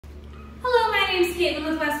name's Caitlin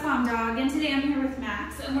with West Palm Dog, and today I'm here with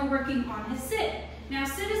Max, and we're working on his sit. Now,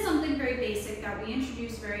 sit is something very basic that we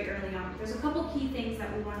introduced very early on. There's a couple key things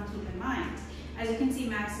that we want to keep in mind. As you can see,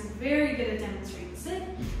 Max is very good at demonstrating sit.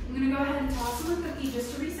 I'm going to go ahead and toss him a cookie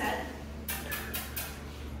just to reset.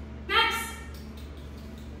 Max,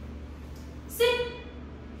 sit.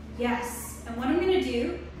 Yes. And what I'm going to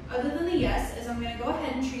do, other than the yes, is I'm going to go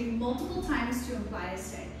ahead and treat multiple times to imply a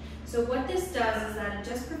stay. So what this does is that it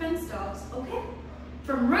just prevents dogs,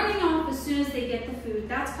 from running off as soon as they get the food.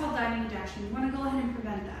 That's called diving and dashing. You want to go ahead and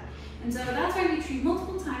prevent that. And so that's why we treat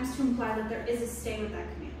multiple times to imply that there is a stay with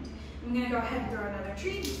that command. I'm going to go ahead and throw another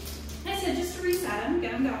treat. I said just to reset him,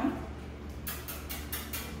 get him going.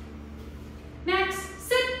 Max,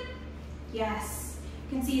 sit. Yes.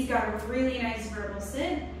 You can see he's got a really nice verbal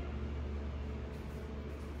sit.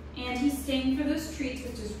 And he's staying for those treats,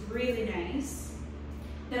 which is really nice.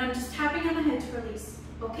 Then I'm just tapping on the head to release.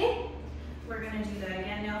 Okay? We're gonna do that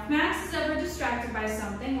again. Now, if Max is ever distracted by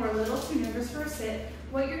something or a little too nervous for a sit,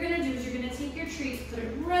 what you're gonna do is you're gonna take your treat, put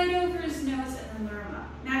it right over his nose, and then lure him up.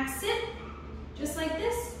 Max, sit. Just like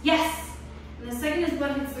this. Yes. And the second his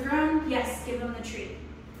butt hits the ground, yes, give him the treat.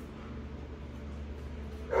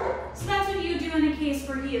 So that's what you do in a case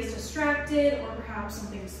where he is distracted or perhaps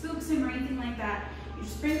something spooks him or anything like that. You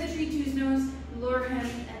just bring the treat to his nose, lure him,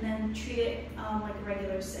 and then treat it like a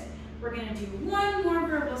regular sit. We're gonna do one more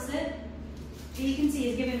verbal sit. You can see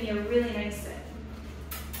he's giving me a really nice sit.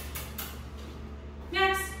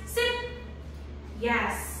 Max, sit.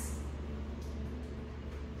 Yes.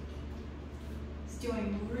 He's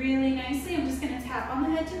doing really nicely. I'm just gonna tap on the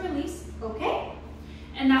head to release. Okay.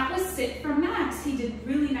 And that was sit from Max. He did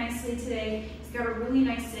really nicely today. He's got a really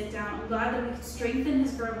nice sit down. I'm glad that we could strengthen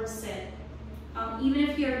his verbal sit. Even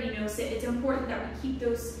if he already knows it, it's important that we keep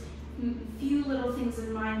those few little things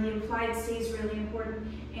in mind. The implied stay is really important,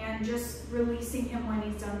 and just releasing him when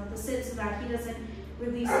he's done with the sit so that he doesn't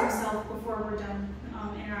release himself before we're done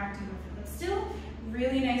interacting with him. But still,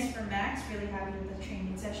 really nice for Max, really happy with the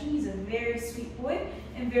training session. He's a very sweet boy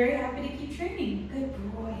and very happy to keep training. Good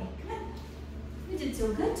boy. Come on. You did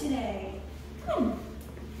so good today. Come on.